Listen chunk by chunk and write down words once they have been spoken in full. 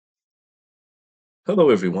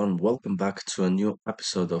Hello, everyone. Welcome back to a new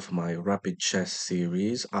episode of my Rapid Chess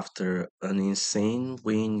series. After an insane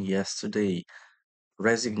win yesterday,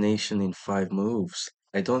 resignation in 5 moves.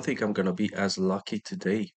 I don't think I'm gonna be as lucky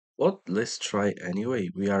today. But let's try anyway.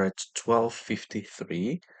 We are at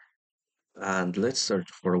 1253, and let's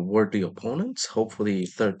search for worthy opponents, hopefully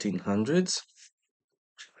 1300s.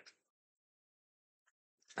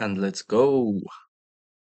 And let's go.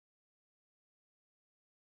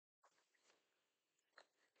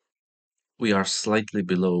 We are slightly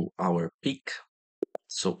below our peak.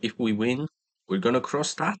 So if we win, we're gonna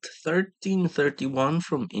cross that 1331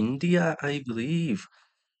 from India, I believe.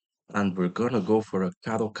 And we're gonna go for a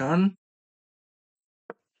Kadokan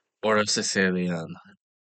or a Sicilian.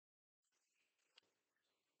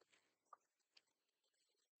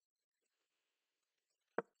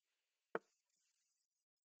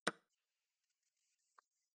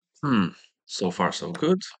 Hmm, so far so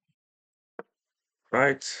good.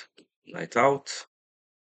 Right, night out.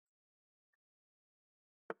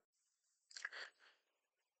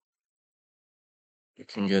 You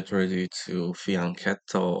can get ready to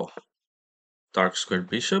Fianchetto Dark Square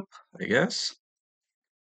Bishop, I guess.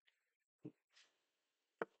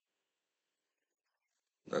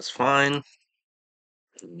 That's fine.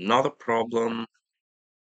 Not a problem.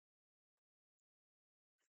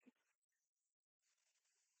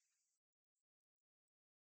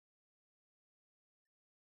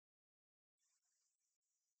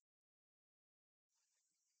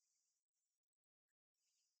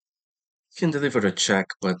 You can deliver a check,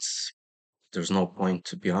 but there's no point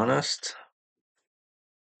to be honest.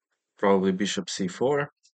 Probably Bishop C4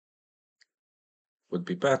 would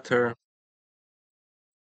be better.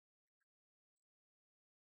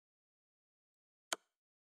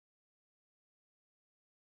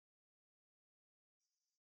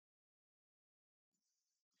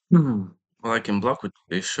 Hmm. Well, I can block with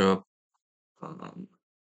Bishop. Um,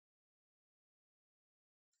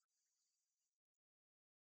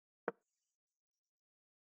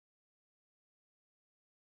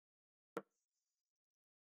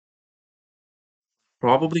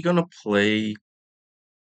 Probably gonna play.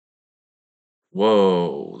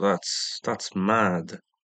 Whoa, that's mad.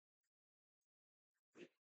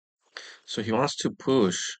 So he wants to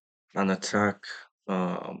push and attack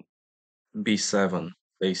um, B7,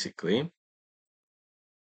 basically.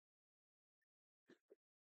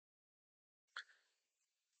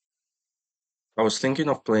 I was thinking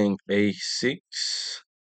of playing A6.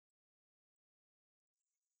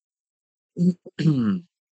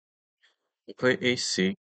 We play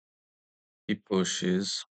A6, he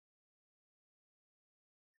pushes.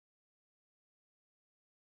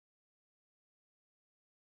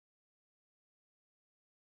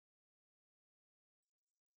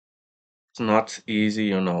 It's not easy,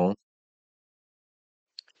 you know.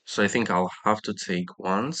 So I think I'll have to take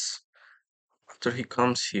once. After he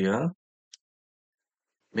comes here,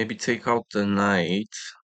 maybe take out the knight.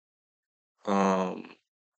 Um,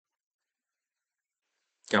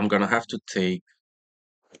 I'm gonna have to take,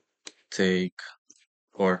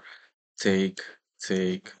 or take,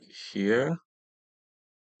 take here.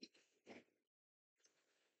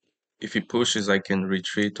 If he pushes, I can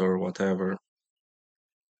retreat or whatever.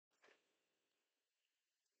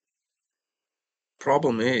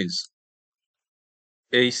 Problem is,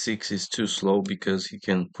 A6 is too slow because he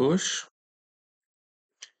can push.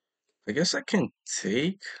 I guess I can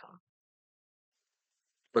take,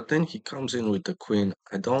 but then he comes in with the queen.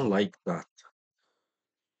 I don't like that.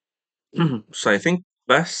 So I think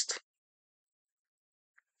best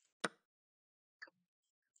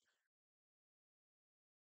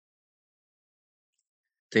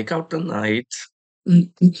take out the knight.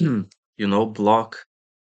 Block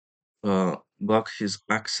block his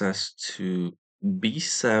access to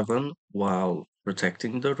B7 while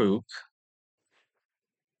protecting the rook.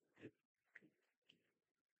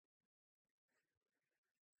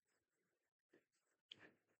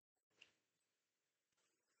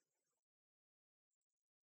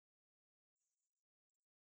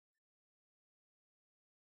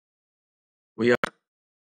 We are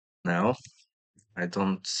now. I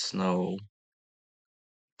don't know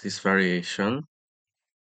this variation.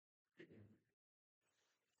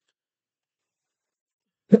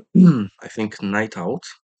 I think knight out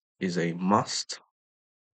is a must.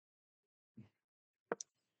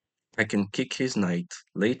 I can kick his knight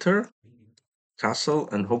later, castle,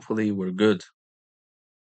 and hopefully we're good.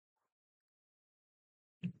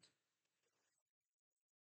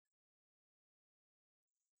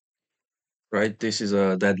 Right? This is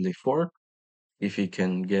a deadly fork if he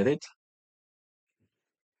can get it.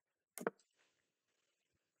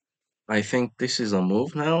 I think this is a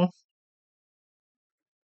move now.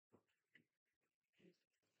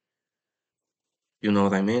 You know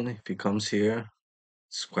what I mean? If he comes here,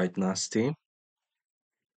 it's quite nasty.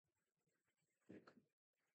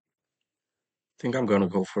 Think I'm gonna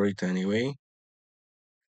go for it anyway.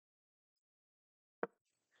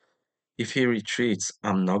 If he retreats,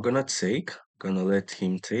 I'm not gonna take. Gonna let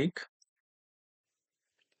him take.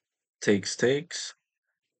 Takes.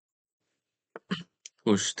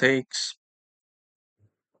 Push takes.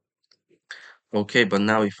 Okay, but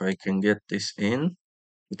now if I can get this in,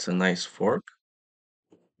 it's a nice fork.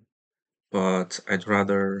 But I'd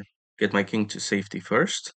rather get my king to safety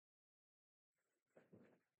first.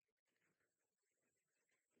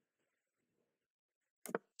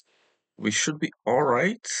 We should be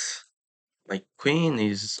alright. My queen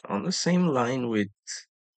is on the same line with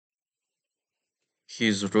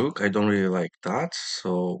his rook. I don't really like that.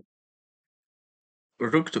 So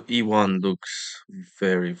rook to e1 looks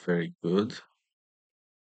very, very good.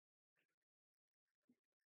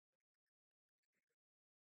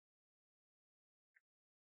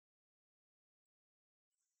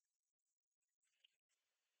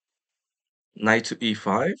 Knight to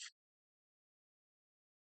e5.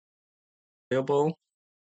 Playable.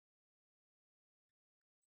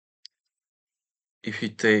 If he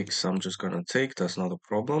takes, I'm just gonna take. That's not a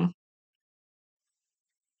problem.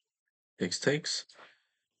 Takes.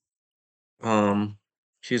 Um,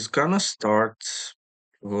 he's gonna start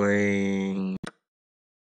playing.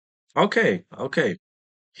 Okay.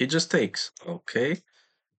 He just takes. Okay.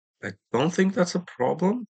 I don't think that's a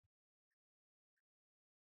problem.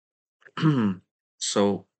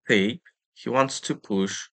 So take. He wants to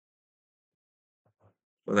push,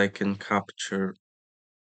 but I can capture.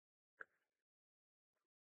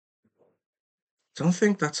 Don't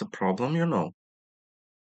think that's a problem, you know.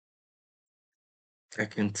 I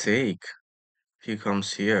can take. He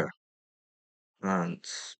comes here, and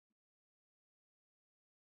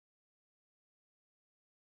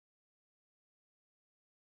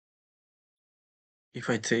if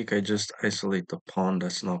I take, I just isolate the pawn.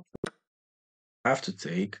 That's not. I have to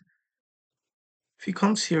take. If he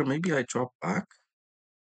comes here, maybe I drop back,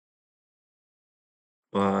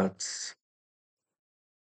 but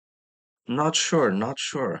not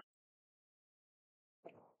sure.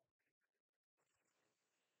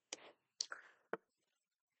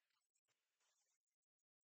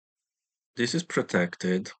 This is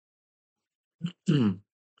protected.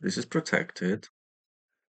 This is protected,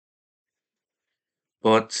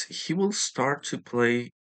 but he will start to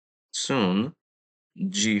play soon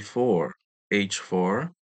g4,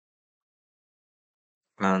 h4,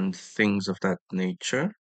 and things of that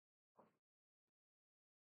nature.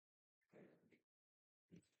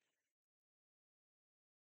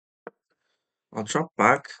 I'll drop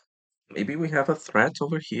back. Maybe we have a threat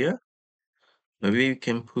over here. Maybe we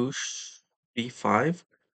can push b5.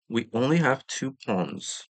 We only have two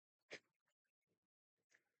pawns.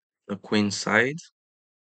 The queen side.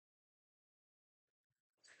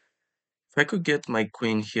 If I could get my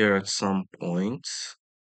queen here at some point,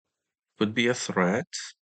 would be a threat.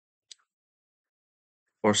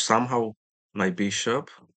 Or somehow my bishop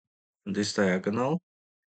on this diagonal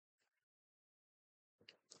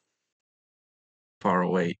far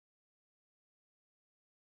away.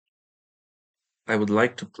 I would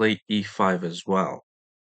like to play e5 as well,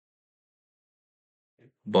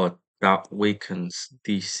 but that weakens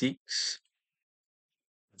d6.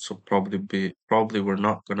 So probably we're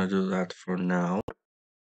not gonna do that for now.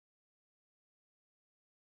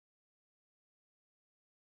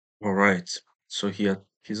 All right. So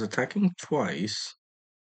he's attacking twice,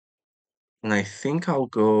 and I think I'll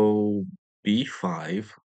go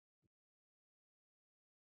b5.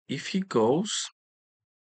 If he goes,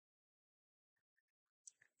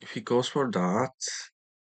 if he goes for that,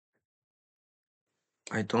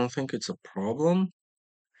 I don't think it's a problem.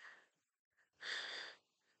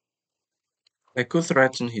 I could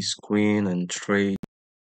threaten his queen and trade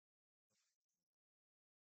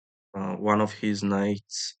one of his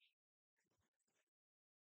knights.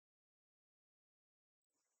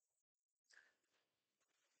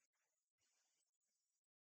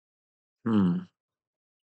 Hmm.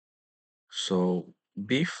 So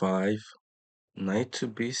b5, knight to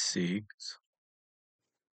b6,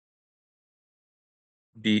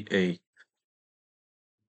 b8.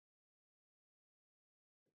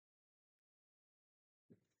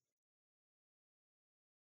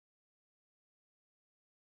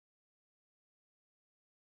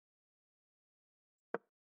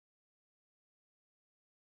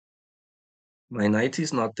 My knight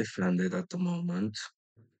is not defended at the moment.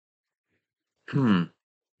 Hmm.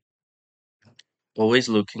 Always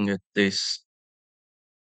looking at this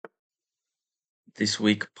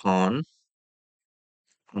weak pawn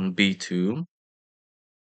on b2.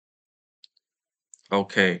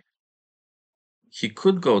 Okay, he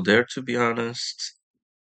could go there, to be honest.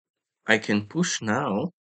 I can push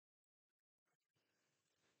now.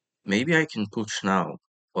 Maybe I can push now,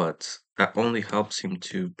 but that only helps him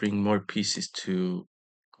to bring more pieces to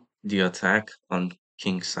the attack on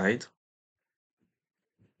king side.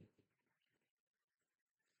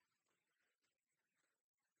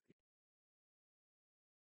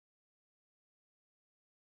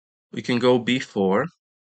 We can go b4.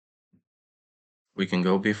 We can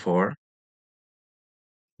go b4.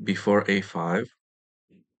 Before a5.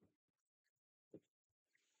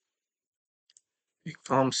 He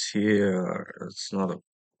comes here. It's not a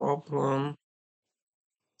problem.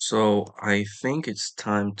 So I think it's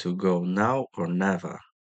time to go now or never.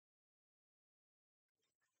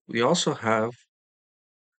 We also have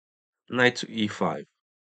knight to e5.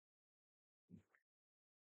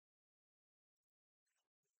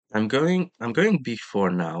 I'm going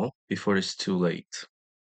b4 now before it's too late.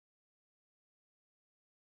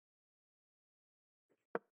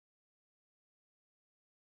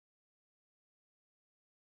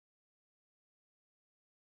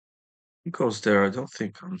 He goes there. I don't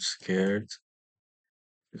think I'm scared.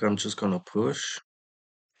 I think I'm just gonna push.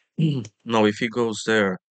 No, if he goes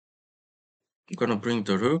there, I'm gonna bring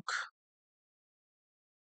the rook.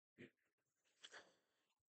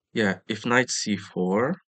 Yeah, if knight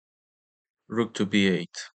c4, rook to b8,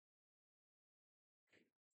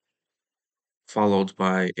 followed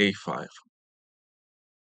by a5.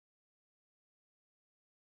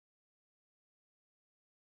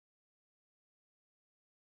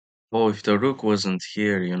 Oh, if the rook wasn't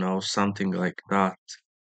here, something like that.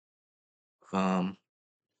 Um,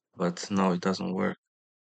 but no, it doesn't work.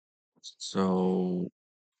 So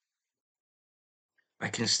I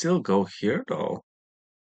can still go here though.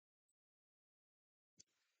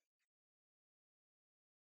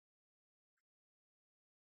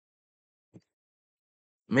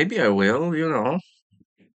 Maybe I will,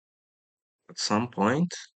 at some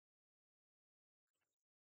point.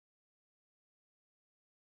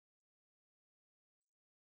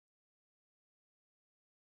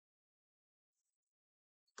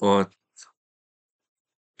 But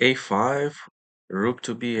a5, rook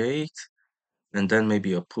to b8, and then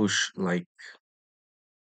maybe a push like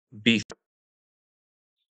b.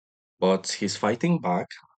 But he's fighting back.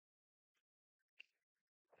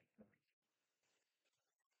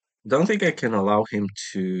 Don't think I can allow him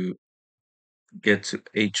to get to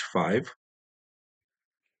h5.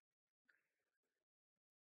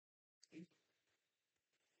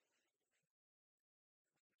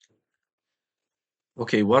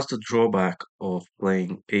 Okay, what's the drawback of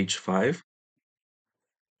playing h5?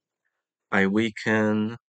 I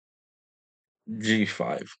weaken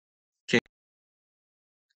g5. Okay,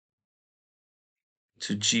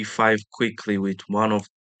 to g5 quickly with one of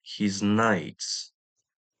his knights.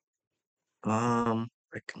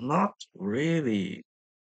 Like not really,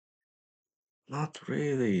 not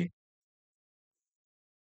really.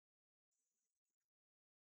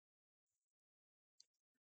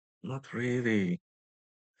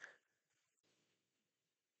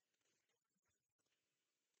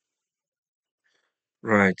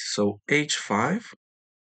 Right, so h5,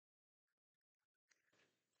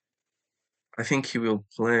 I think he will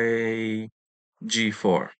play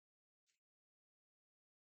g4.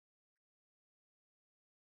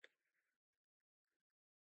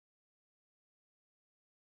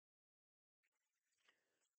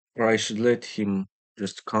 Or I should let him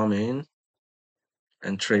just come in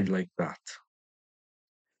and trade like that.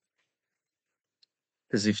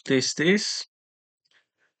 Because if this,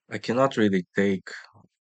 I cannot really take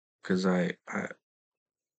because I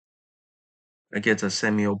get a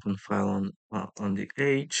semi-open file on the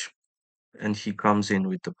H, and he comes in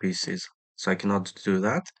with the pieces, so I cannot do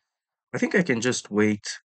that. I think I can just wait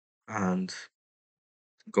and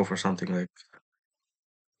go for something like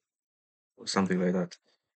that.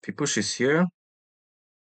 If he pushes here,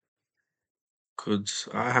 could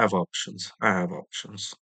I have options? I have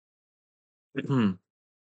options.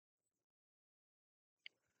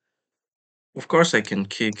 Of course, I can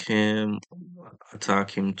kick him,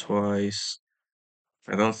 attack him twice.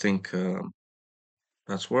 I don't think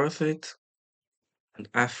that's worth it.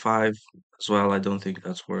 And f5 as well, I don't think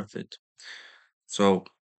that's worth it. So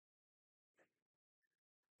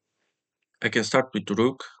I can start with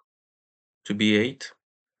rook to b8.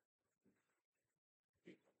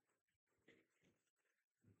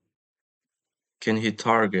 Can he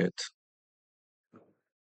target?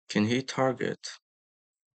 Can he target?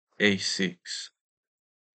 a6.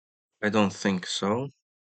 I don't think so.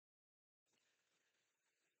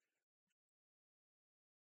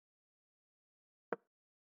 I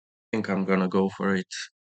think I'm gonna go for it.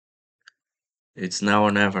 It's now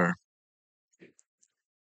or never.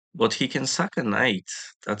 But he can sack a knight.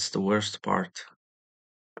 That's the worst part.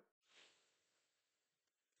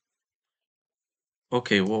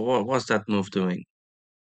 Okay, what was that move doing?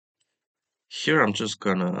 Here I'm just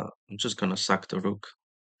gonna sack the rook.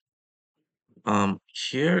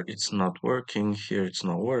 Here it's not working, here it's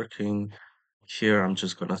not working. Here I'm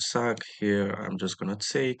just gonna sack, here I'm just gonna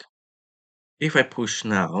take. If I push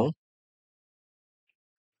now,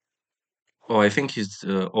 oh, I think he's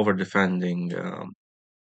over defending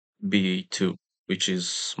B2, which is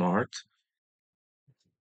smart.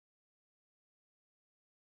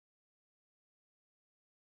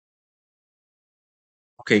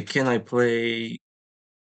 Okay, can I play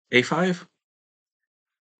A5?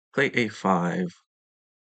 Play A5,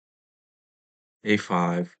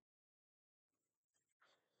 A5,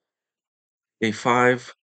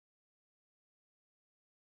 A5,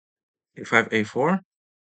 A5, A4.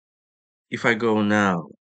 If I go now,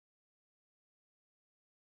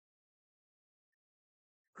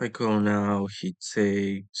 if I go now, he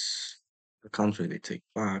takes. I can't really take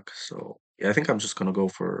back, so yeah, I think I'm just gonna go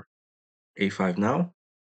for A5 now.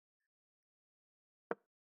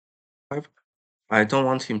 Five. I don't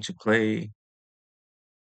want him to play,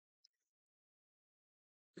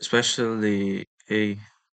 especially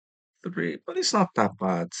A3, but it's not that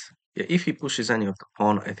bad. Yeah, if he pushes any of the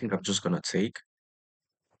pawn, I think I'm just gonna take.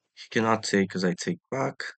 He cannot take because I take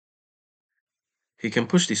back. He can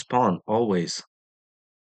push this pawn always,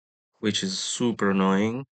 which is super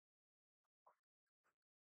annoying.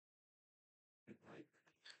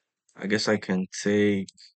 I guess I can take,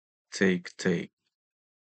 take.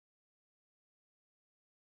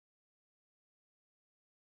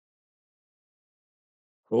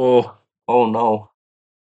 Oh, oh no.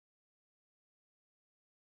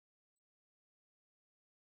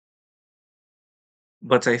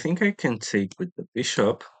 But I think I can take with the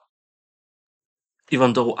bishop,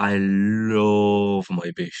 even though I love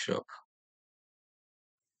my bishop.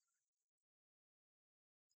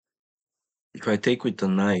 If I take with the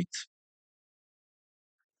knight,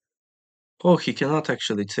 oh, he cannot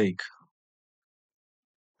actually take.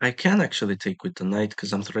 I can actually take with the knight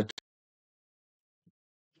because I'm threatened.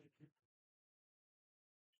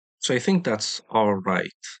 So I think that's all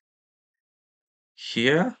right.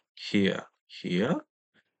 Here, here, here,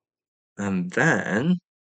 and then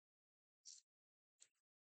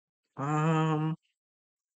um,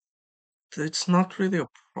 it's not really a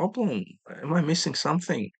problem. Am I missing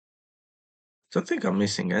something? Don't think I'm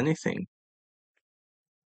missing anything.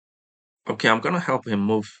 Okay, I'm gonna help him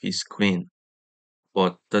move his queen,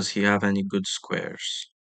 but does he have any good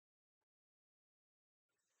squares?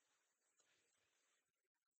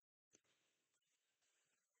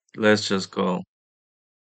 Let's just go.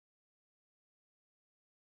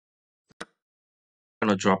 I'm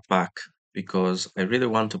gonna drop back because I really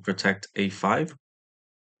want to protect a5.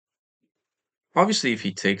 Obviously, if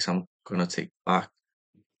he takes, I'm gonna take back.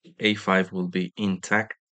 A5 will be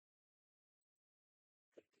intact.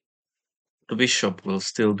 The bishop will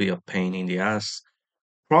still be a pain in the ass.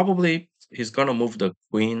 Probably he's gonna move the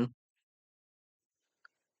queen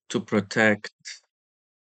to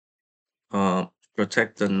uh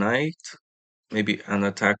protect the knight, maybe an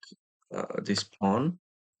attack this pawn.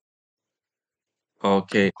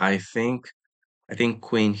 Okay, I think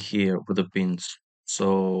queen here would have been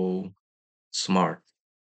so smart.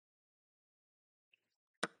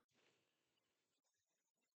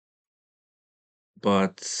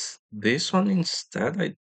 But this one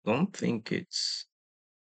instead, don't think it's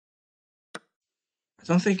I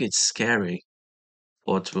don't think it's scary,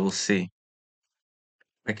 but we'll see.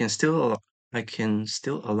 I can still I can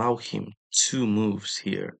still allow him two moves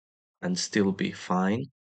here and still be fine.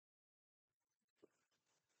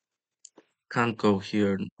 Can't go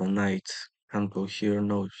here, a knight. Can't go here,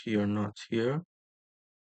 no here, not here.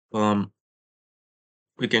 Um,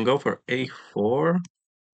 we can go for a4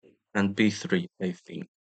 and b3, I think.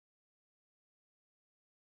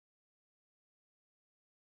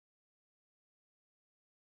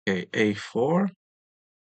 Okay, a4,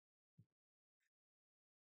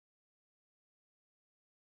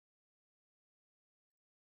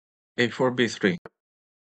 a4, b3.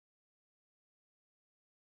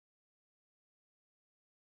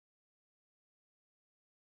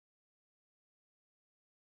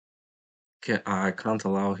 Okay, I can't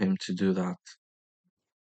allow him to do that.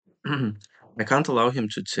 I can't allow him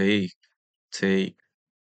to take.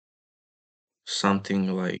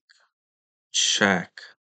 something like check,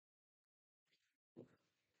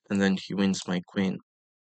 and then he wins my queen.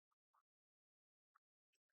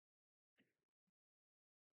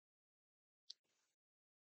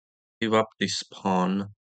 Give up this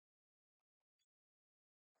pawn.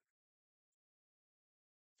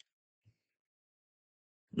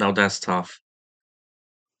 Now that's tough.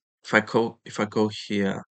 If I go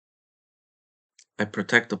here, I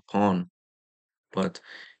protect the pawn, but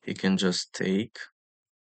he can just take,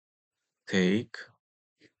 and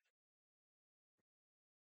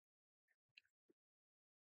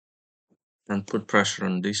put pressure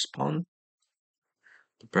on this pawn,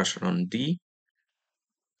 put pressure on D.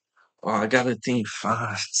 Oh, I gotta think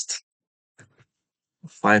fast.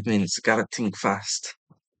 5 minutes, gotta think fast.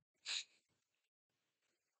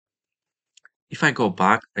 If I go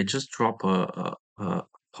back, I just drop a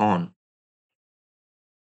pawn.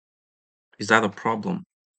 Is that a problem?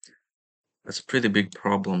 That's a pretty big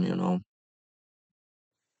problem, you know.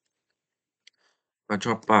 If I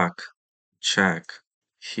drop back, check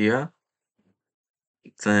here,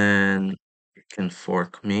 then you can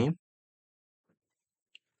fork me.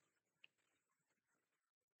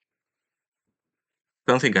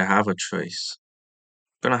 Don't think I have a choice.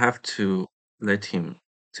 Gonna have to let him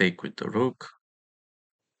take with the rook,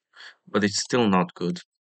 but it's still not good.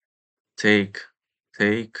 Take,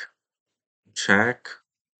 take, check,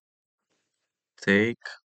 take,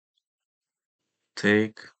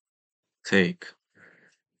 take, take.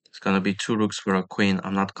 It's gonna be two rooks for a queen.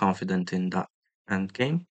 I'm not confident in that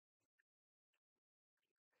endgame.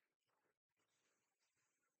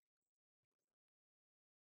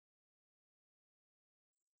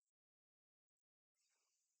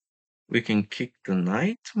 We can kick the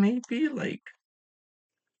knight, maybe? Like,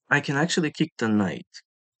 I can actually kick the knight.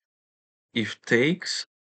 If takes,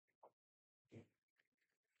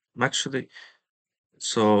 I'm actually,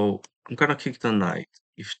 so I'm gonna kick the knight.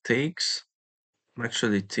 If takes, I'm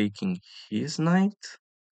actually taking his knight.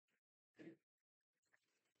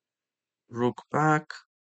 Rook back.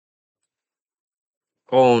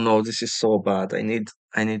 Oh no, this is so bad. I need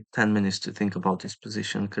 10 minutes to think about this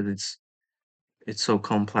position because it's so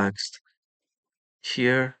complex.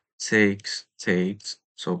 Here takes.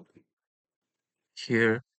 So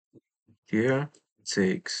here, here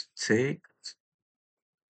takes,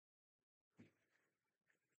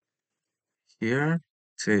 here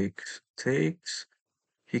takes.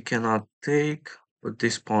 He cannot take, but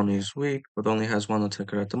this pawn is weak, but only has one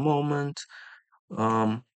attacker at the moment.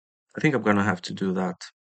 Um, I think I'm gonna have to do that.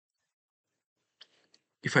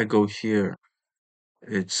 If I go here,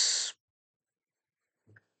 it's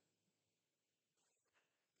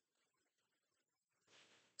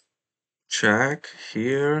check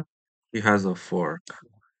here. He has a fork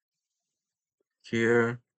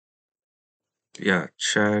here. Yeah,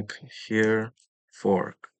 check here,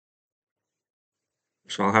 fork.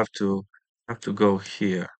 So I'll have to go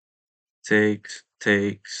here. Takes.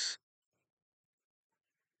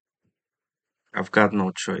 I've got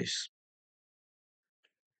no choice.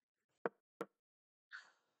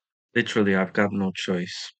 Literally, I've got no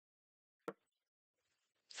choice.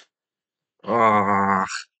 Ah,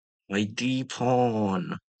 my D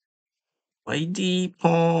pawn. My D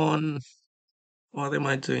pawn. What am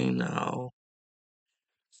I doing now?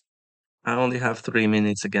 I only have 3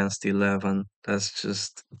 minutes against 11. That's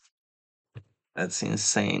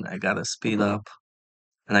insane. I gotta speed up.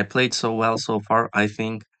 And I played so well so far. I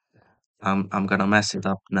think I'm gonna mess it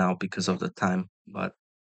up now because of the time. But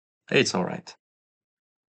it's all right.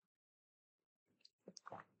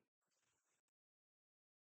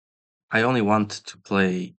 I only want to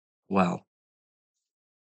play well.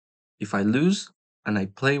 If I lose and I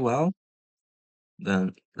play well,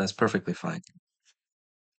 then that's perfectly fine.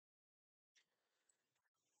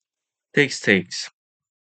 Takes. He's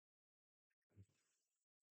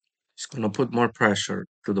gonna put more pressure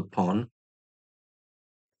to the pawn.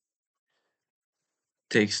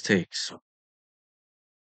 Takes. He's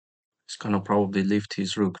gonna probably lift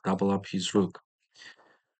his rook, double up his rook.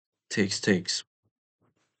 Takes.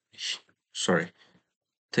 Sorry.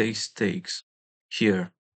 Takes.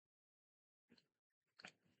 Here.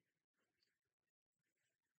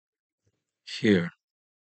 Here.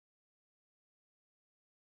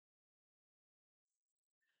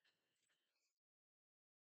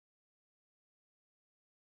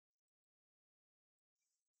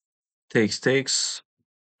 Takes.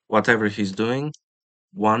 Whatever he's doing.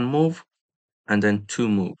 One move and then two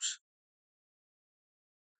moves.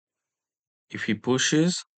 If he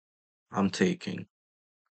pushes, I'm taking.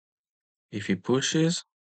 If he pushes,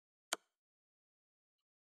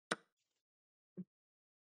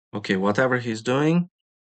 Okay, whatever he's doing,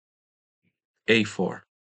 a4,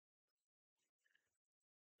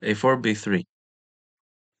 a4, b3.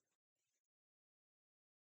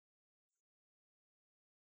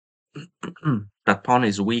 That pawn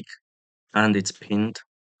is weak and it's pinned.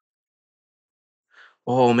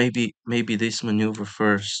 Oh, maybe this maneuver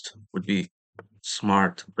first would be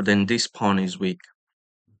smart, but then this pawn is weak.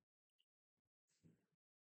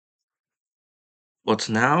 But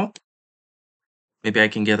now, maybe I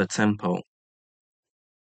can get a tempo.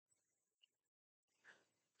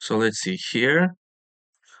 So let's see here.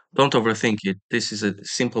 Don't overthink it. This is a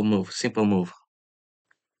simple move, simple move.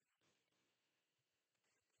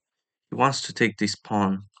 He wants to take this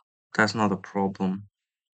pawn. That's not a problem.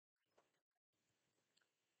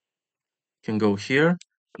 Can go here.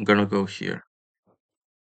 I'm gonna go here.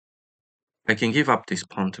 I can give up this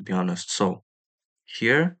pawn, to be honest. So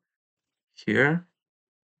here, here,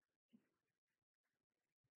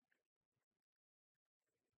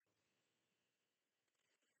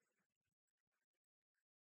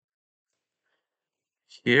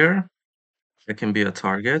 here. I can be a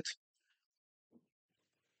target.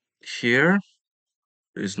 Here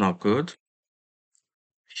is not good.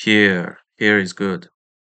 Here is good.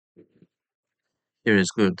 Here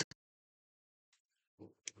is good.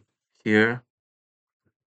 Here,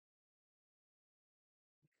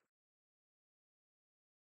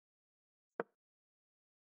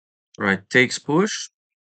 right, takes push.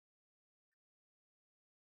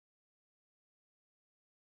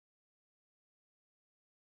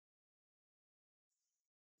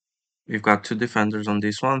 We've got two defenders on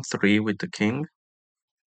this one, three with the king.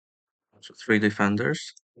 So three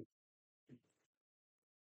defenders,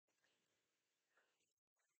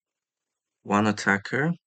 one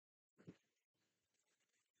attacker,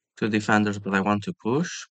 two defenders, but I want to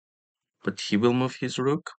push. But he will move his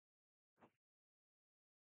rook.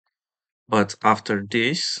 But after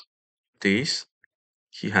this,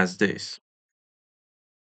 he has this.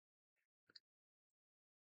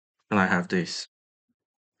 And I have this.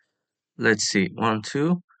 Let's see. 1,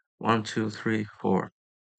 2, 1, 2, 3, 4.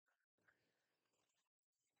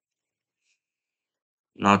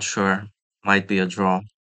 Not sure. Might be a draw.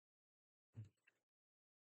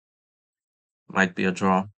 Might be a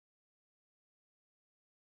draw.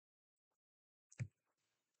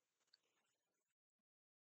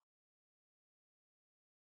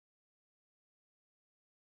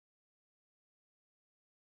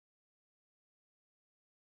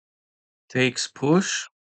 Takes push.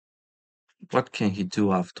 What can he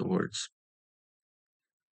do afterwards?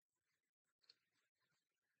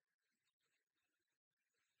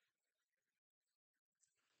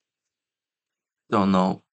 Don't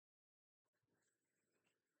know.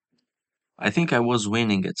 I think I was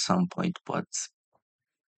winning at some point, but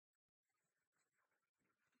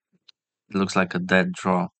it looks like a dead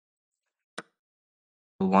draw.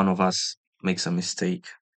 One of us makes a mistake.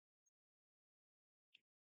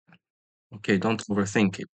 Okay, don't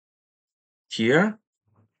overthink it. Here,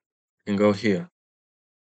 and go here.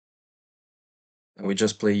 And we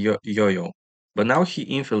just play yo-yo. But now he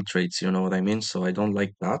infiltrates, you know what I mean? So I don't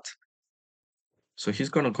like that. So he's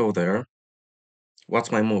gonna go there.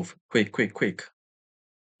 What's my move? Quick, quick, quick.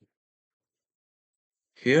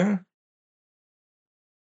 Here,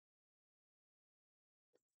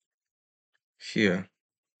 here,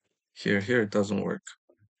 here, it doesn't work.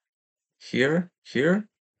 Here, here.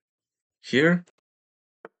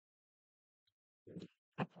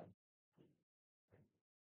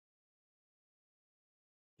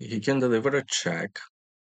 He can deliver a check.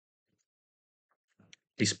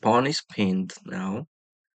 His pawn is pinned now.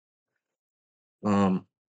 Um,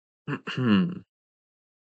 this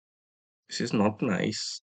is not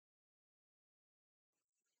nice.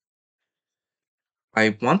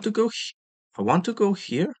 I want to go. I want to go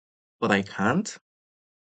here, but I can't.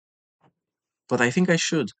 But I think I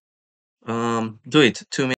should. Do it.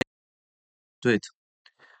 2 minutes. Do it.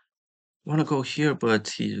 I want to go here, but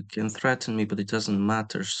he can threaten me, but it doesn't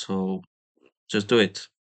matter. So just do it.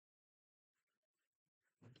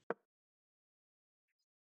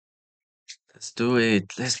 Let's do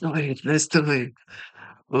it. Let's do it. Let's do it.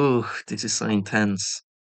 Oh, this is so intense.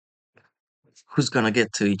 Who's gonna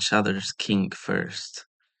get to each other's king first?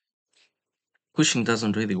 Pushing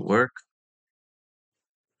doesn't really work,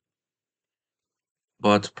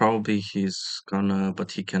 but probably he's gonna,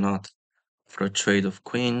 but he cannot for a trade of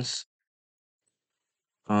queens.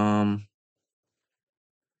 Um,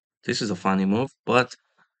 this is a funny move, but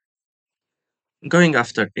going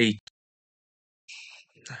after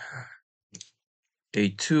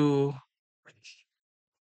a2,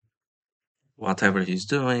 whatever he's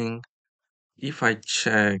doing. If I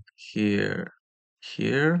check here,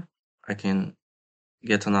 here, I can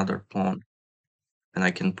get another pawn and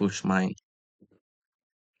I can push mine.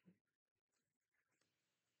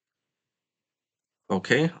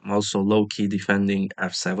 Okay, I'm also low-key defending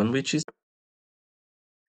f7, which is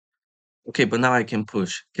okay, but now I can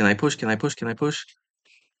push. Can I push? Can I push? Can I push?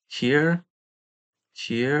 Here,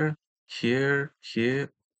 here, here,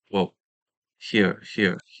 here. Whoa, here,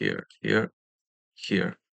 here, here, here,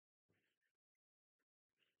 here.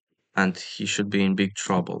 And he should be in big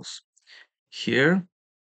troubles. Here,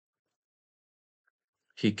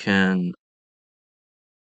 he can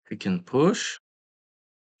he can push,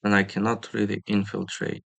 and I cannot really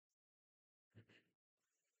infiltrate.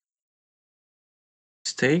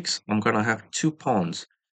 Stakes, I'm gonna have two pawns,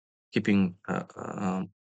 keeping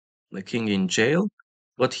the king in jail,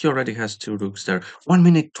 but he already has two rooks there. 1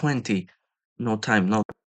 minute 20. No time, no.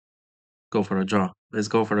 Go for a draw. Let's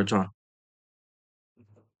go for a draw.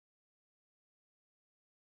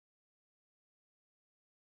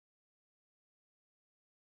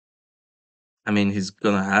 I mean, he's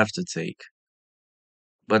gonna have to take,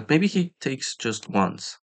 but maybe he takes just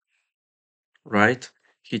once, right?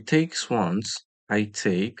 He takes once, I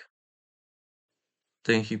take,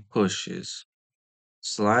 then he pushes.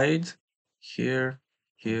 Slide, here,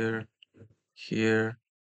 here, here,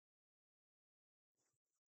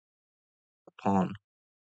 pawn.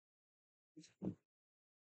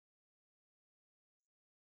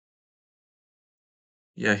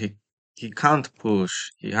 Yeah, he can't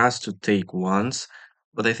push. He has to take once.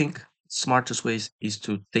 But I think smartest way is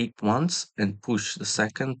to take once and push the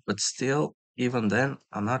second. But still, even then,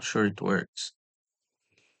 I'm not sure it works.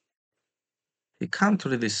 He can't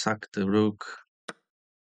really suck the rook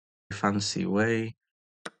fancy way.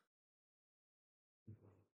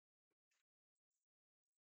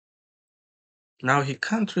 Now he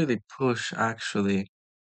can't really push actually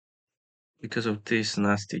because of this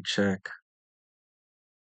nasty check.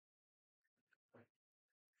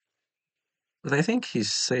 But I think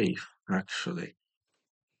he's safe actually.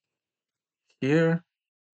 Here,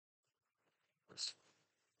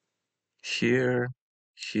 here,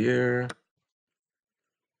 here.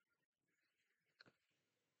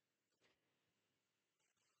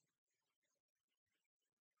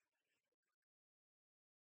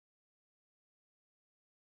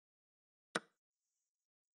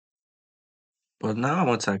 But now I'm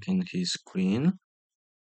attacking his queen.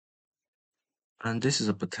 And this is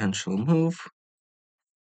a potential move,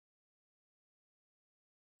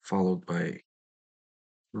 followed by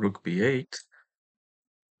rook b8.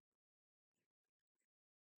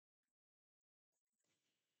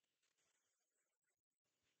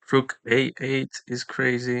 Rook a8 is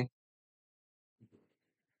crazy.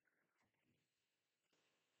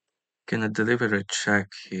 Gonna deliver a check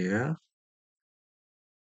here.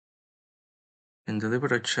 And deliver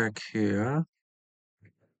a check here.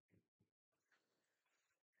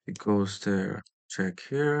 It goes there. Check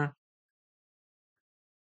here.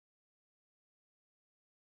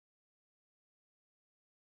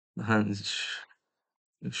 And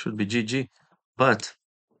it should be GG. But,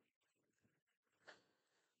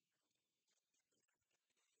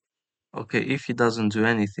 okay, if he doesn't do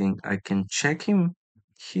anything, I can check him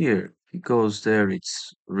here. He goes there,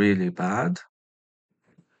 it's really bad.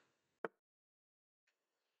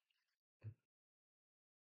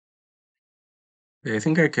 I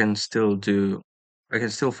think I can still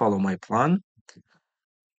follow my plan.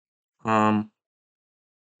 Um,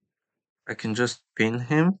 I can just pin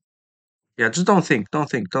him. Yeah, just don't think, don't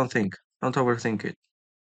think, don't think. Don't overthink it.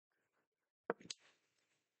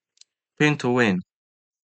 Pin to win.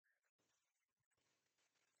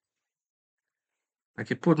 I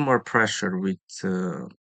could put more pressure with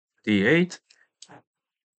d8.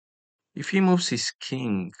 If he moves his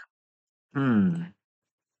king,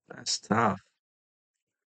 that's tough.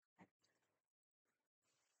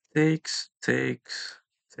 Takes, takes,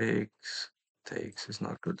 takes, takes is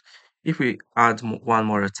not good. If we add one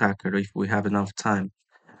more attacker, if we have enough time,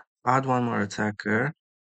 add one more attacker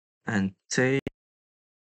and take,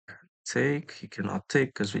 take. He cannot take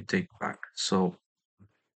because we take back. So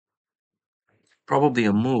probably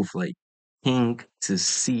a move like king to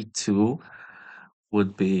c2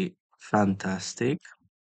 would be fantastic.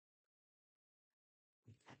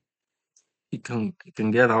 He can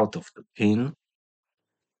get out of the pin.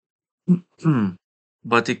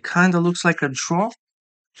 But it kind of looks like a draw,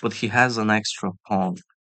 but he has an extra pawn,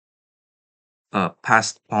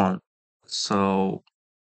 passed pawn. So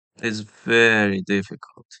it's very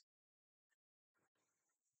difficult.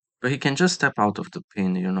 But he can just step out of the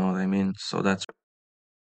pin, you know what I mean? So that's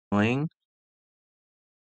annoying.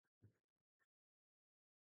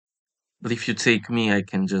 But if you take me, I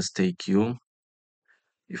can just take you.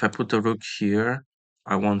 If I put the rook here,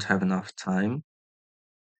 I won't have enough time.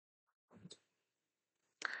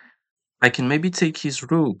 I can maybe take his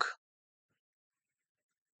rook.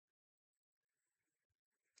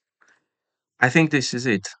 I think this is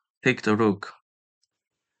it. Take the rook.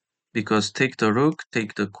 Because take the rook,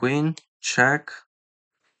 take the queen, check.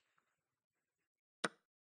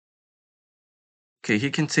 Okay,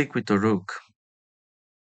 he can take with the rook,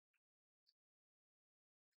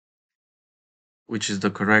 which is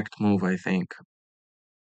the correct move, I think.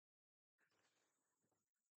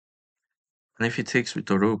 And if he takes with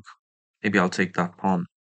the rook, maybe I'll take that pawn.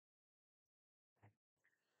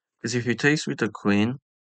 Because if he takes with the queen,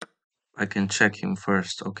 I can check him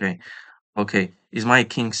first. Okay, okay. Is my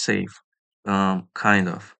king safe? Kind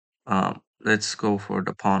of. Let's go for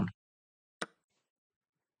the pawn.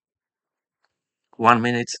 1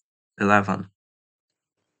 minute, 11.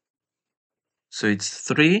 So it's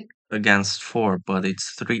 3 against 4, but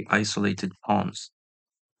it's 3 isolated pawns.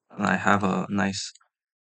 And I have a nice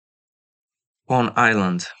pawn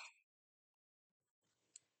island.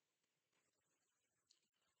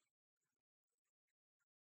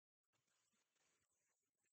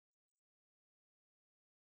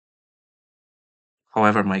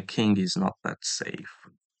 However, my king is not that safe.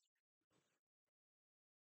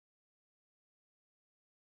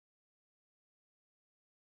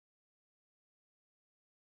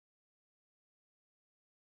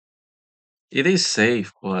 It is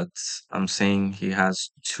safe, but I'm saying he has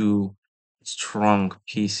two strong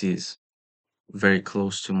pieces very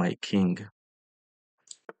close to my king.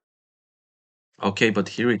 Okay, but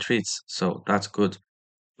he retreats, so that's good.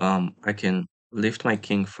 I can lift my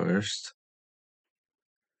king first.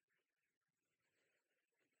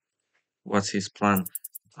 What's his plan?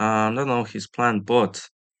 I don't know his plan, but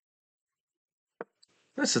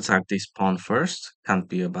let's attack this pawn first. Can't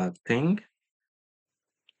be a bad thing.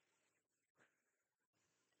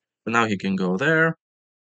 But now he can go there.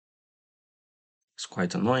 It's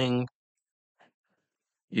quite annoying.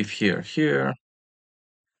 If here, here,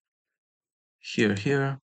 here,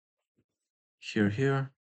 here,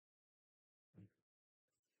 here,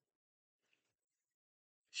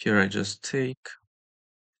 here I just take.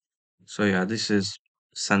 So yeah, this is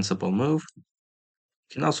sensible move.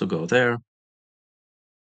 Can also go there,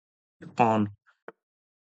 pawn,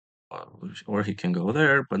 or he can go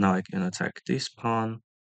there, but now I can attack this pawn.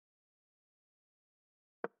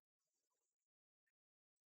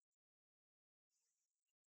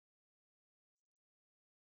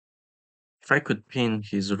 If I could pin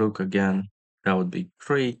his rook again, that would be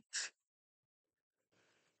great.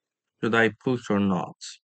 Should I push or not?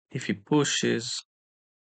 If he pushes,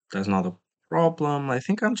 that's not a problem. I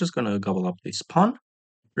think I'm just gonna gobble up this pawn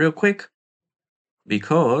real quick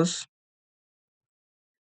because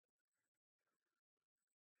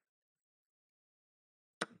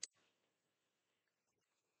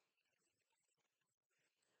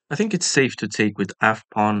I think it's safe to take with f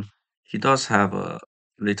pawn. He does have a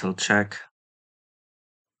little check.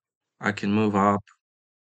 I can move up.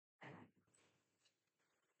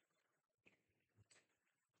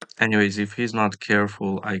 Anyways, if he's not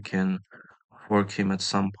careful, I can fork him at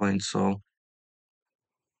some point. So,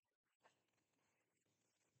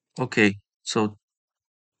 okay. So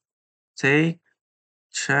take,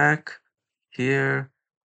 check, here,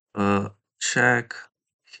 check,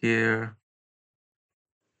 here,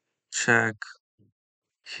 check,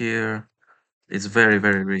 here. It's very,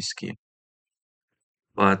 very risky,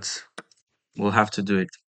 but we'll have to do it.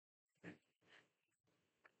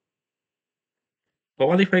 But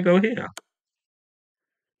what if I go here?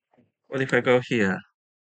 What if I go here?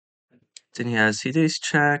 Then he has this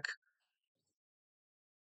check,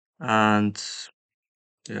 and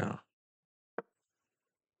yeah.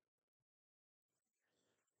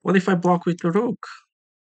 What if I block with the rook?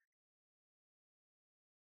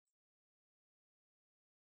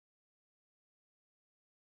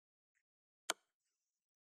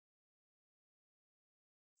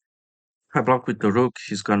 If I block with the rook,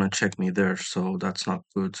 he's gonna check me there, so that's not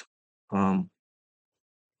good. I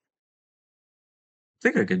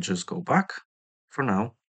think I can just go back for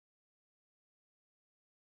now.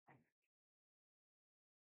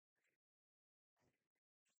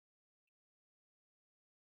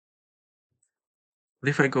 But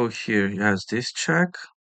if I go here, he has this check.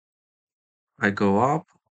 I go up,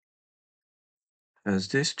 has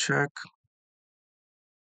this check.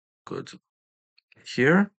 Good.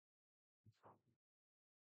 Here,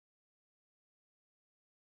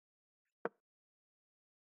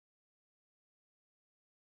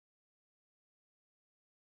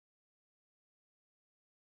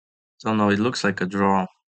 Don't know, it looks like a draw.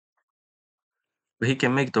 But he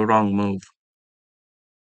can make the wrong move.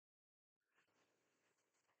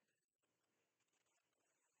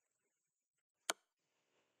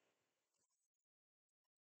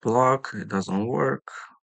 Block, it doesn't work.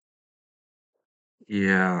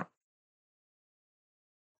 Yeah,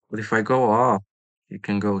 but if I go up, he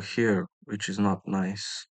can go here, which is not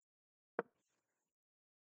nice.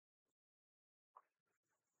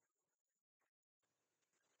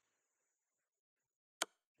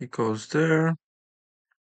 He goes there.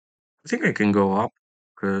 I think I can go up,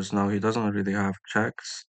 because now he doesn't really have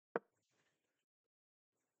checks.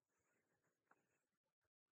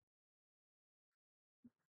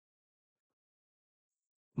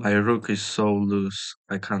 My rook is so loose,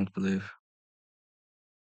 I can't believe.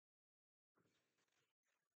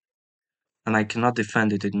 And I cannot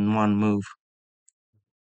defend it in one move.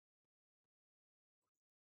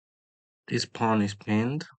 This pawn is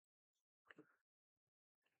pinned.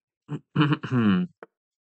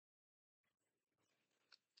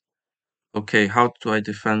 Okay, how do I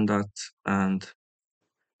defend that? And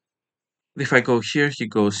if I go here, he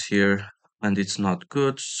goes here, and it's not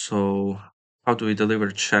good. So how do we deliver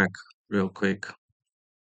check real quick?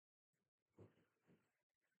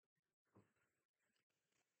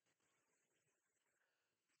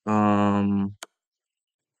 Um,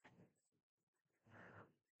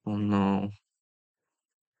 oh no.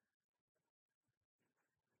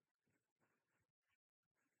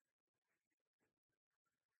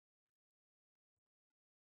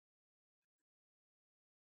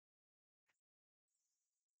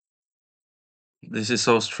 This is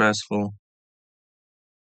so stressful.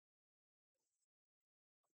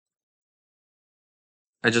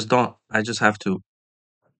 I just have to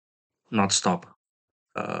not stop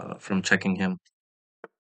from checking him.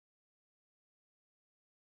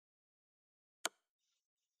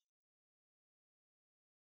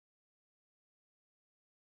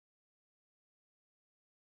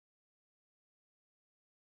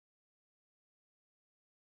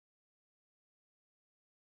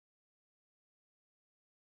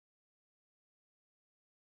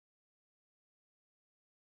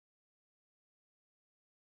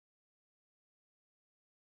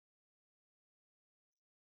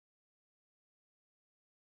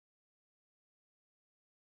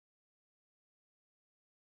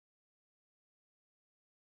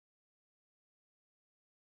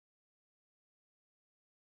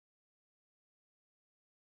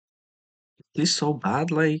 He's so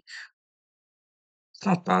bad, like it's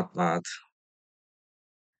not that bad.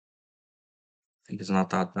 I think it's not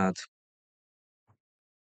that bad.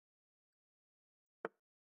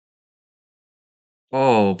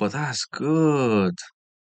 Oh, but that's good.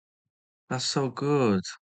 That's so good.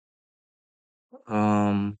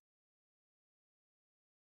 I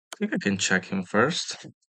think I can check him first.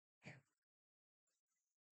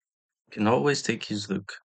 Can always take his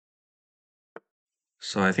look.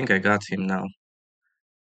 So I think I got him now.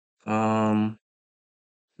 Um,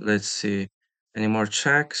 let's see. Any more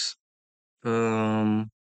checks? Um,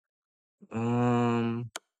 um,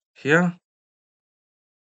 yeah.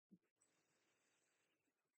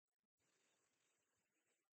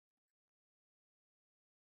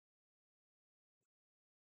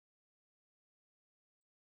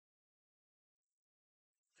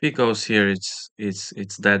 If he goes here,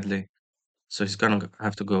 it's deadly. So he's gonna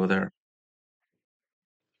have to go there.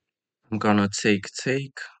 I'm gonna take.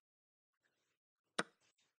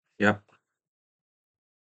 Yep.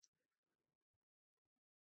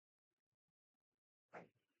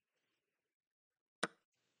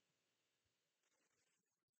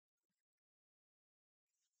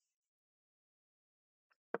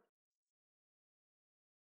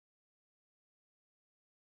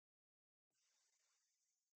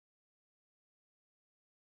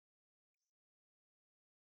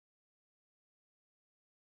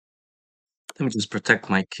 Let me just protect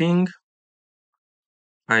my king.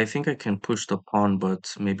 I think I can push the pawn,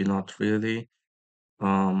 but maybe not really.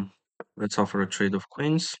 Um, let's offer a trade of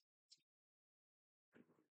queens.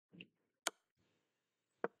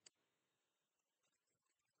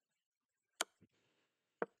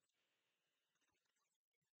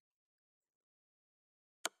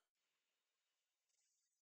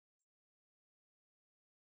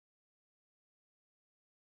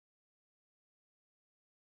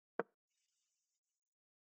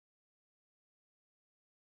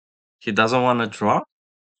 He doesn't want to draw.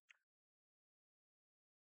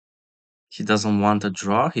 He doesn't want a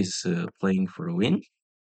draw. He's playing for a win,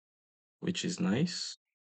 which is nice.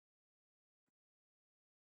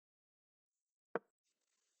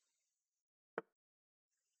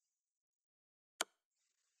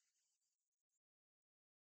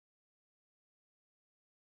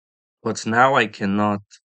 But now I cannot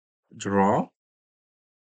draw.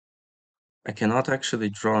 I cannot actually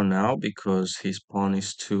draw now because his pawn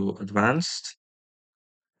is too advanced.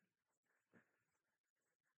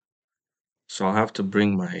 So I'll have to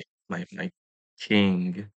bring my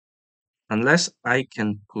king. Unless I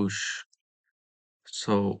can push.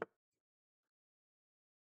 So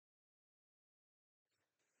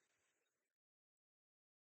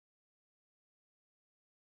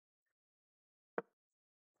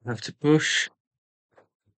I have to push,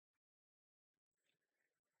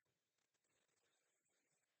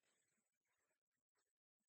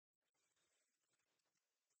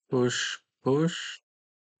 push, push,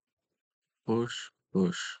 push,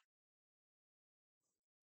 push.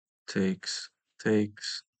 Takes,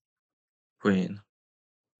 takes, queen.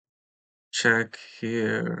 Check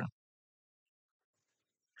here.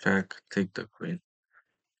 Check, take the queen.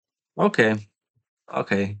 Okay,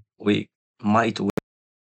 okay. We might win.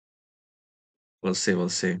 We'll see, we'll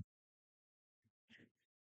see. You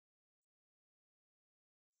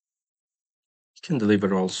can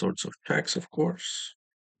deliver all sorts of checks, of course.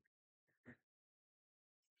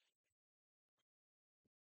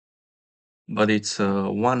 But it's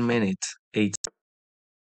 1 minute, eight,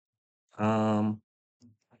 um,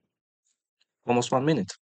 almost 1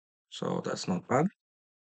 minute. So that's not bad.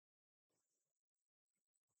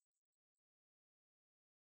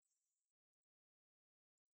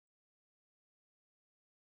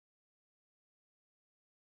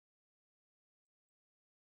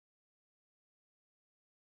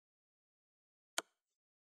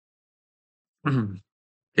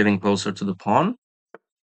 Getting closer to the pawn.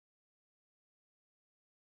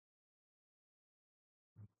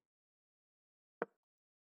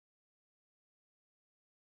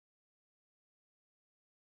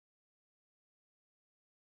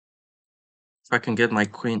 If I can get my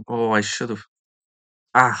queen. Oh, I should have.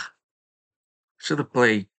 Ah, should have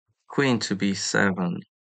played queen to b7.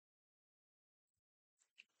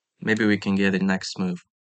 Maybe we can get it next move.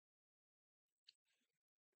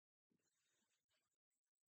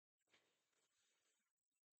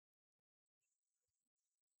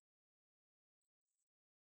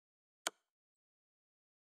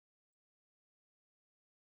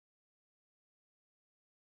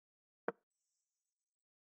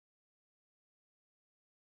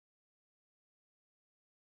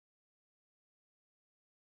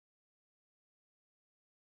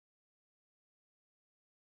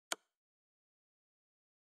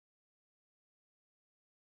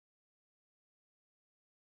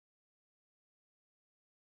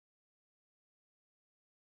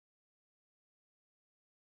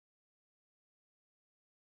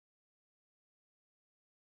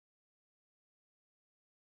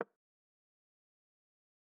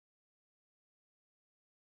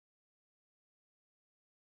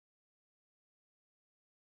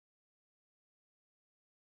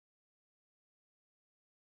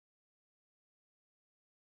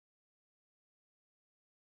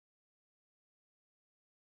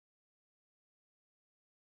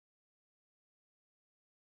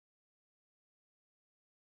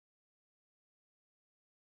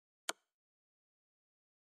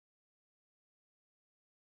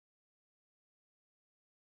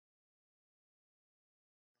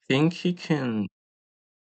 Think he can.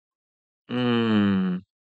 Hmm.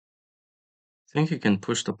 Think he can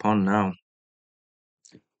push the pawn now.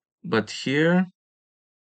 But here,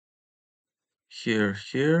 here,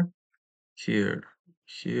 here, here,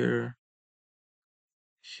 here,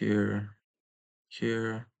 here,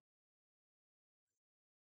 here,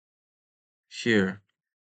 here,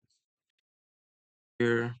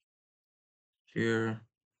 here, here,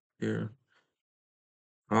 here.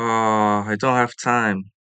 Oh, I don't have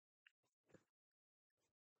time.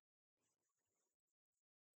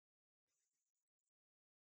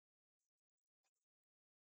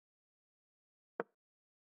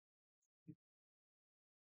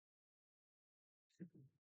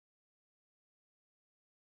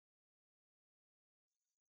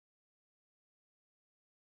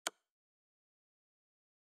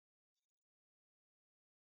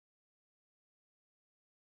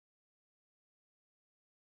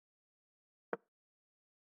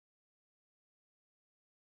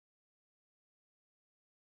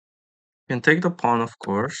 Can take the pawn, of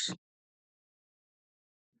course.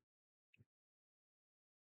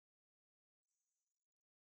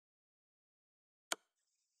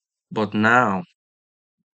 But now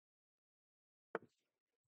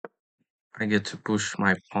I get to push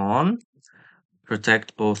my pawn,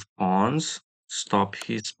 protect both pawns, stop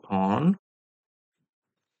his pawn,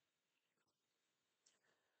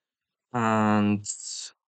 and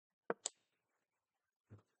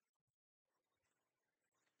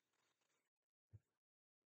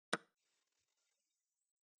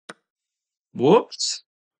Whoops.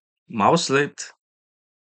 Mouselet.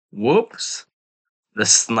 Whoops. The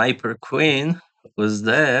Sniper Queen was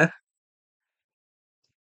there.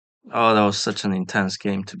 Oh, that was such an intense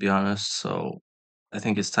game, to be honest. So I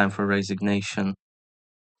think it's time for resignation.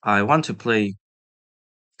 I want to play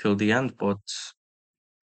till the end, but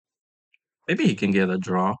maybe he can get a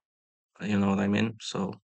draw. You know what I mean?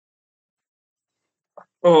 So,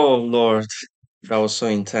 oh Lord, that was so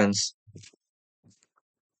intense.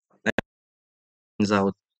 Things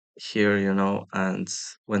out here, and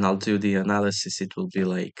when I'll do the analysis, it will be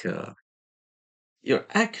like your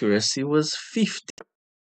accuracy was 50.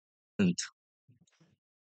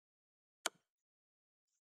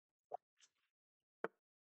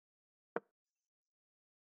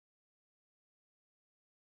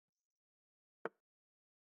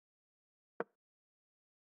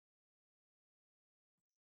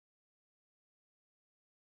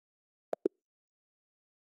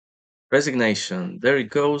 Resignation. There it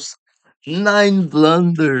goes. 9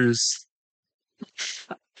 blunders,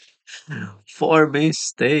 4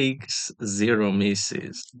 mistakes, 0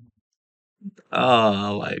 misses.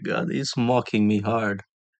 Oh my god, he's mocking me hard.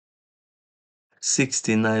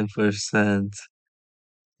 69%.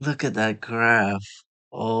 Look at that graph.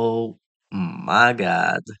 Oh my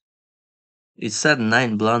god. It said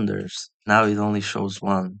 9 blunders. Now it only shows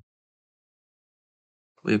one.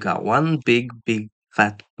 We've got one big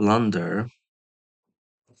fat blunder,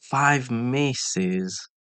 5 misses,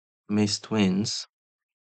 missed wins,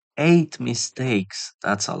 8 mistakes.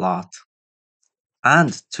 That's a lot.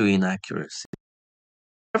 And 2 inaccuracies.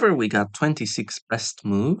 However, we got 26 best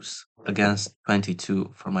moves against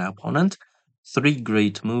 22 for my opponent, 3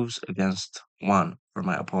 great moves against 1 for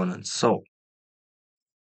my opponent. So,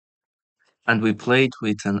 and we played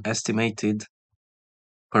with an estimated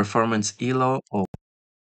performance elo of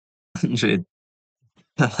 100.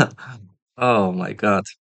 Oh my god.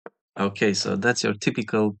 Okay, so that's your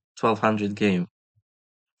typical 1200 game.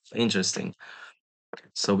 Interesting.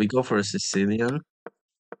 So we go for a Sicilian,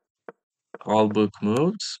 all book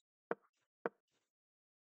moves.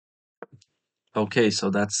 Okay,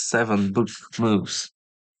 so that's 7 book moves.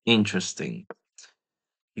 Interesting.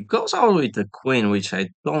 It goes all with the queen, which I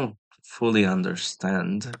don't fully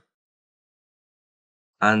understand.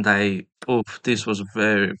 And oof, this was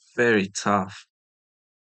very tough.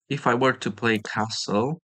 If I were to play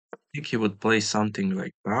castle, I think he would play something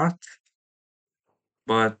like that.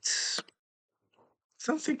 But I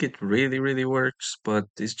don't think it really works, but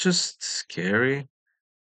it's just scary.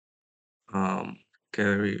 Um,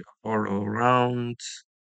 carry all around.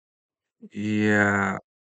 Yeah,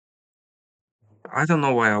 I don't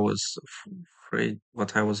know why I was afraid,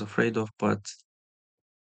 what I was afraid of, but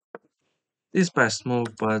this best move,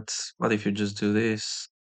 but what if you just do this?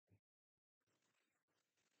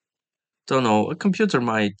 Don't know, a computer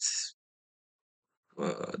might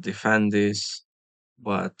defend this,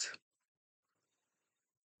 but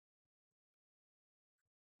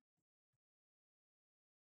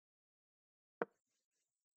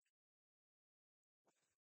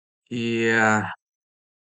yeah,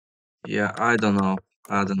 yeah, I don't know.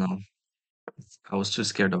 I don't know. I was too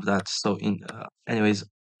scared of that. So anyways,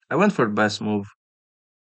 I went for the best move.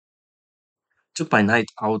 Took my knight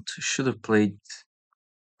out, should have placed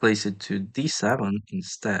it to d7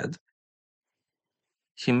 instead.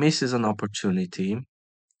 He misses an opportunity,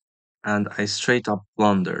 and I straight up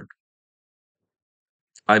blundered.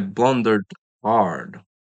 I blundered hard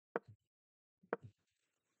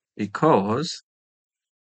because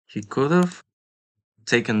he could have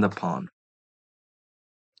taken the pawn.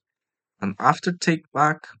 And after take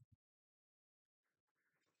back,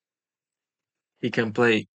 he can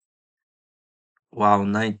play, wow,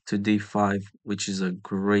 knight to d5, which is a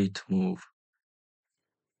great move.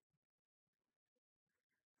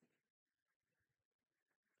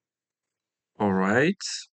 All right.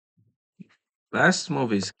 Last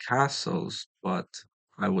move is castles, but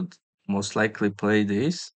I would most likely play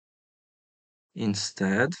this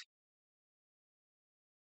instead.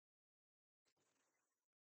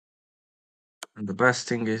 And the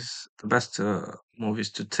best move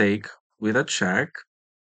is to take with a check.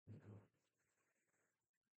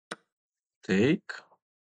 Take.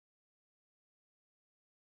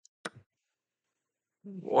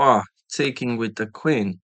 Wow, taking with the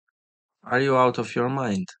queen. Are you out of your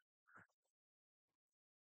mind?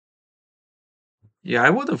 Yeah, I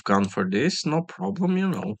would have gone for this, no problem.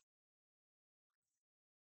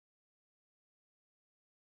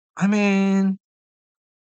 I mean,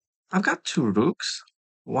 I've got 2 rooks,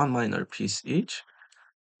 1 minor piece each.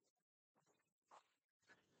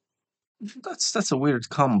 That's a weird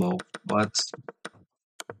combo, but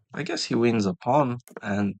I guess he wins a pawn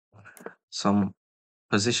and some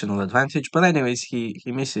positional advantage. But anyways, he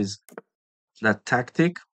misses that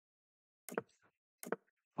tactic.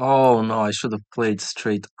 Oh no, I should have played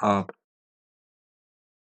straight up.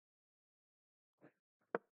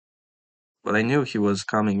 But I knew he was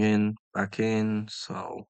coming in, back in,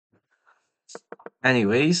 so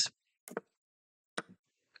anyways,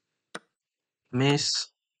 miss,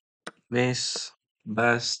 miss,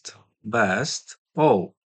 best, best.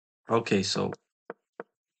 Oh, okay, so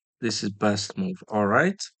this is best move. All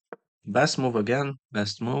right. Best move again,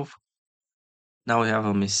 best move. Now we have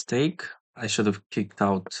a mistake. I should have kicked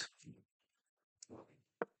out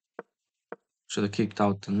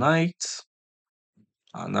the knight.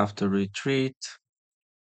 And after retreat,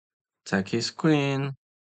 take his queen.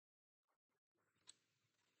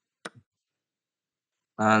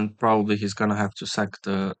 And probably he's gonna have to sack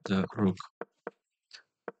the rook.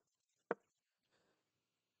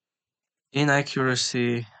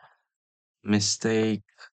 Inaccuracy, mistake.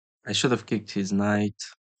 I should have kicked his knight.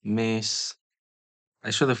 Miss. I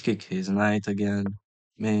should have kicked his knight again.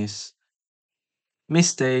 Miss.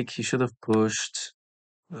 Mistake. He should have pushed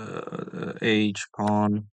h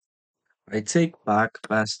pawn. I take back.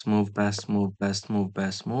 Best move, best move, best move,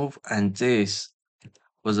 best move. And this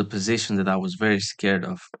was a position that I was very scared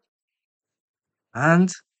of. And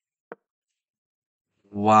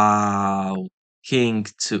wow, king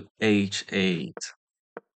to h8.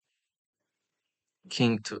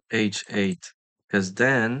 King to h8. Because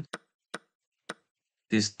then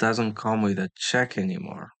this doesn't come with a check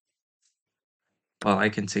anymore. Well, I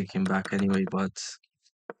can take him back anyway, but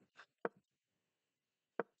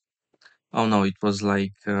oh no, it was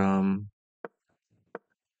like yeah,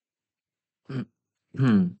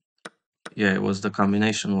 it was the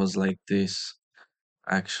combination was like this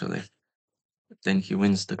actually. Then he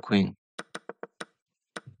wins the queen.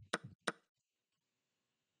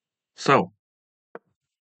 So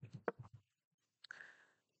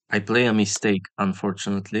I play a mistake,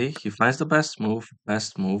 unfortunately. He finds the best move,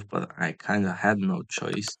 but I kinda had no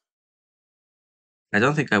choice. I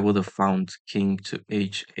don't think I would have found king to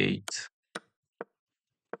h8.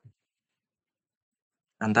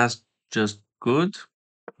 And that's just good.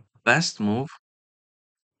 Best move.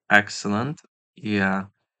 Excellent. Yeah.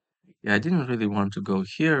 Yeah, I didn't really want to go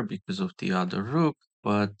here because of the other rook,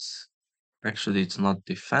 but actually it's not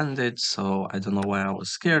defended, so I don't know why I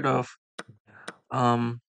was scared of.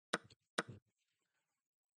 Um,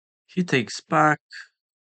 he takes back.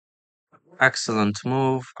 Excellent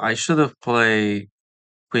move. I should have played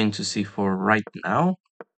queen to c4 right now,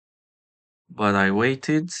 but I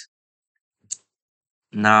waited.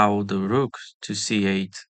 Now the rook to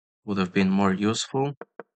c8 would have been more useful.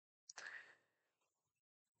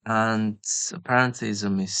 And apparently it's a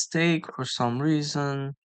mistake for some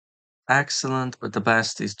reason. Excellent, but the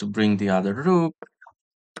best is to bring the other rook.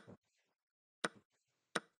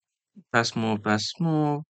 Best move, best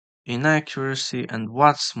move. Inaccuracy. And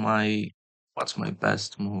what's my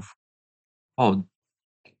best move? Oh,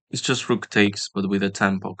 it's just rook takes, but with a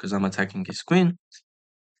tempo, because I'm attacking his queen.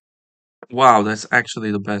 Wow, that's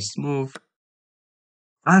actually the best move.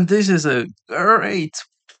 And this is a great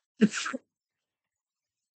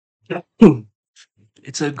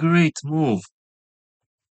it's a great move.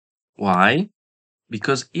 Why?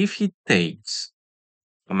 Because if he takes,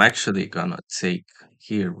 I'm actually gonna take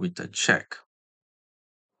here with a check.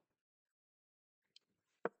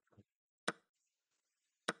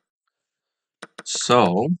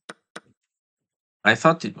 So I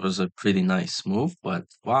thought it was a pretty nice move, but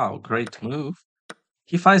wow, great move.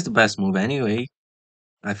 He finds the best move anyway.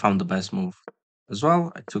 I found the best move as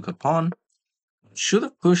well. I took a pawn. Should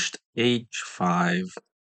have pushed h5.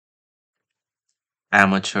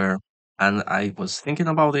 Amateur. And I was thinking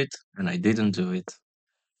about it and I didn't do it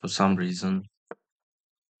for some reason.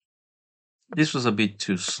 This was a bit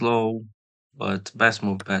too slow, but best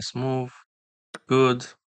move, best move. Good.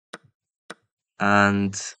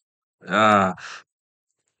 And uh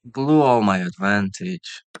blew all my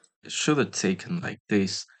advantage. It should have taken like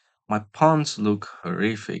this. My pawns look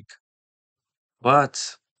horrific.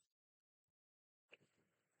 But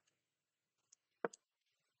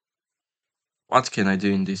what can I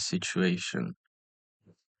do in this situation?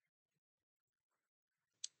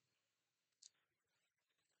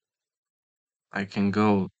 I can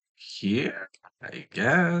go here, I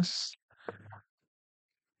guess.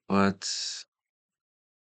 But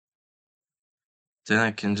then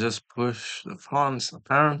I can just push the pawns,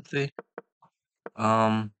 apparently.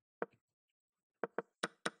 Um,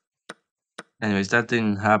 anyways, that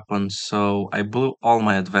didn't happen, so I blew all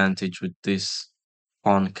my advantage with this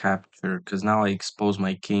pawn capture because now I exposed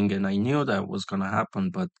my king and I knew that was gonna happen,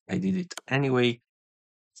 but I did it anyway.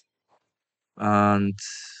 And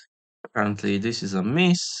apparently this is a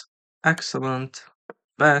miss. Excellent.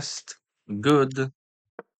 Best. Good.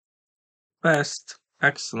 Best.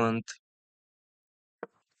 Excellent.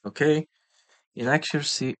 Okay.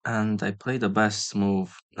 Inaccuracy, and I play the best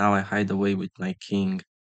move. Now I hide away with my king,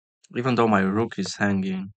 even though my rook is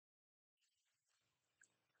hanging.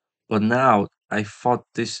 But now I thought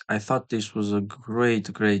this was a great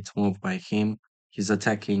move by him. He's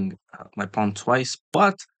attacking my pawn twice,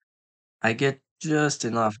 but I get just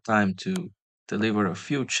enough time to deliver a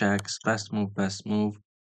few checks. Best move.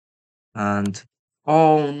 And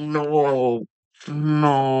oh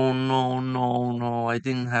no, no. I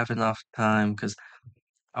didn't have enough time because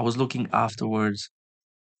I was looking afterwards.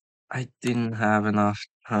 I didn't have enough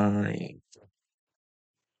time.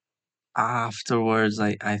 Afterwards,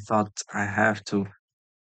 I thought I have to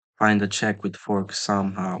find a check with fork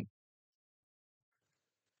somehow.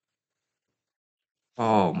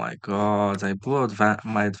 Oh my god, I blew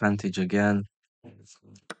my advantage again.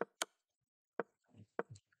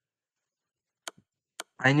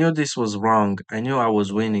 I knew this was wrong. I knew I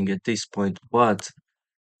was winning at this point, but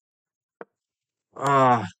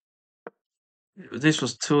ah, this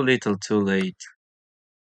was too little, too late.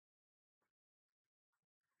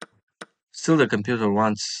 Still, the computer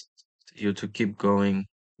wants you to keep going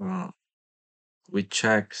uh, with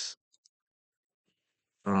checks.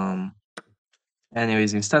 Um,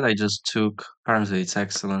 anyways, instead I just took. Apparently, it's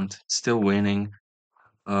excellent. Still winning.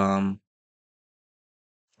 Um,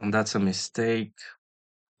 and that's a mistake.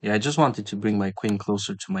 Yeah, I just wanted to bring my queen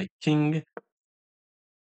closer to my king.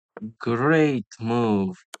 Great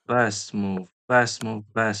move. Best move. Best move.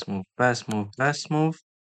 Best move. Best move. Best move.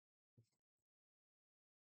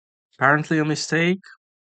 Apparently a mistake.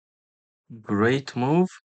 Great move.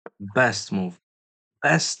 Best move.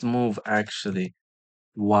 Best move, actually.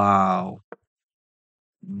 Wow.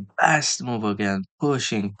 Best move again.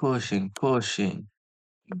 Pushing.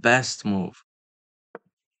 Best move.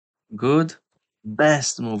 Good.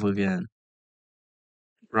 Best move again.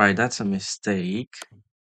 Right, that's a mistake.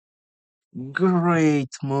 Great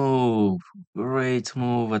move. Great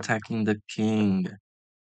move attacking the king.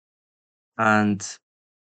 And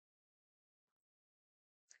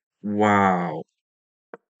wow.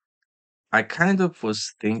 I kind of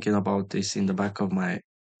was thinking about this in the back of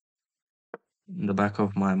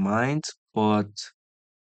my mind, but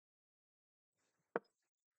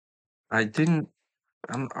I didn't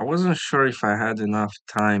I wasn't sure if I had enough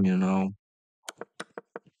time, you know.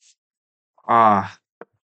 Ah,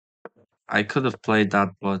 I could have played that,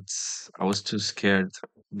 but I was too scared,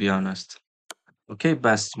 to be honest. Okay,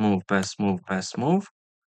 best move.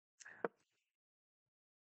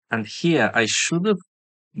 And here I should have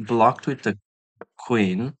blocked with the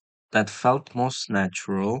queen. That felt most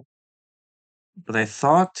natural, but I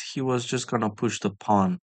thought he was just gonna push the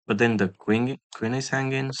pawn. But then the queen is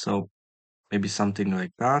hanging, so maybe something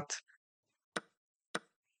like that.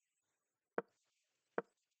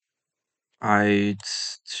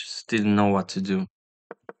 Just didn't know what to do,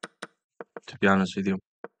 to be honest with you.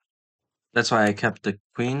 That's why I kept the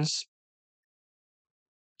queens.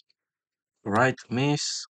 Right,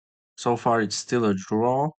 miss. So far, it's still a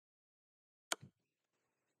draw.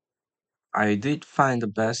 I did find the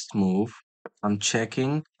best move. I'm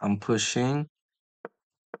checking, I'm pushing,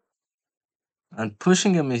 and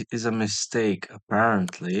pushing is a mistake,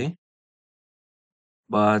 apparently.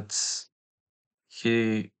 But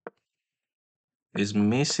he is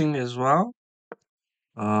missing as well.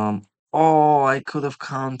 Um, oh, I could have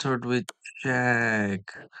countered with check.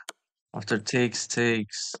 After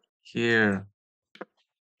takes, here,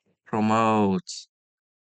 promote.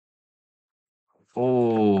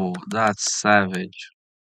 Oh, that's savage.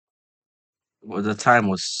 Well, the time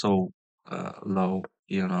was so low,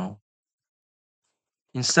 you know.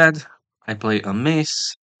 Instead, I play a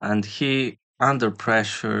miss, and he, under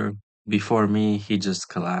pressure, before me, he just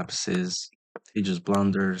collapses. He just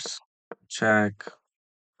blunders. Check.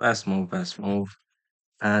 Best move.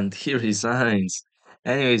 And he resigns.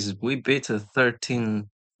 Anyways, we beat a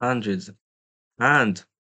 1300, and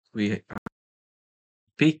we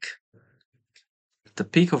peak the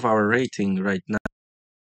peak of our rating right now.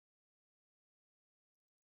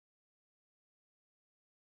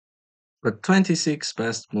 But 26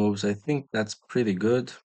 best moves, I think that's pretty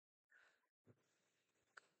good.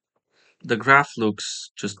 The graph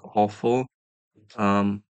looks just awful.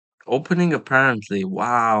 Um, opening apparently,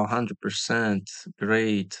 wow, 100%,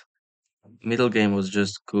 great. Middle game was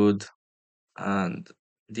just good, and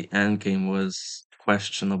the end game was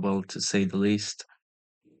questionable to say the least.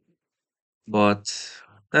 but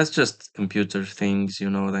that's just computer things, you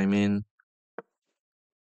know what I mean?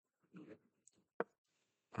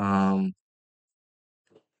 Um,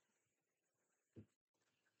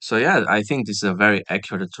 so yeah, I think this is a very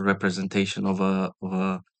accurate representation of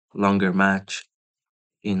a longer match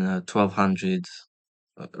in a 1200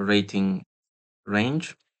 rating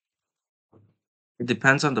range. It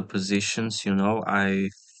depends on the positions, you know. I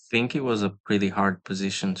think it was a pretty hard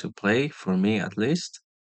position to play, for me at least.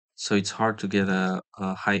 So it's hard to get a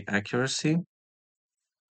high accuracy.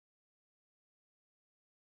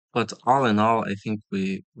 But all in all, I think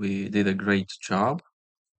we did a great job.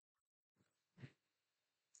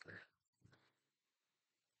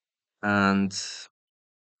 And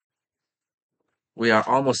we are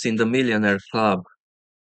almost in the millionaire club.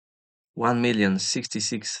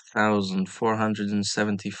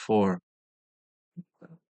 1,066,474.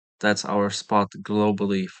 That's our spot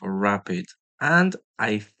globally for rapid. And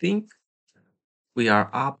I think we are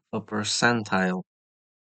up a percentile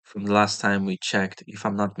from the last time we checked, if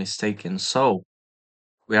I'm not mistaken. So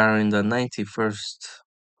we are in the 91st,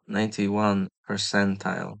 91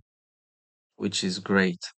 percentile, which is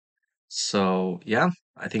great. So yeah,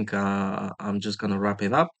 I think I'm just gonna wrap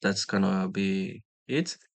it up. That's gonna be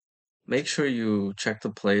it. Make sure you check the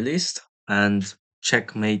playlist and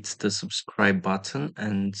checkmate the subscribe button.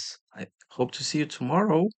 And I hope to see you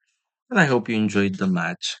tomorrow. And I hope you enjoyed the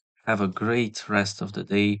match. Have a great rest of the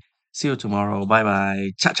day. See you tomorrow. Bye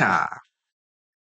bye. Ciao, ciao.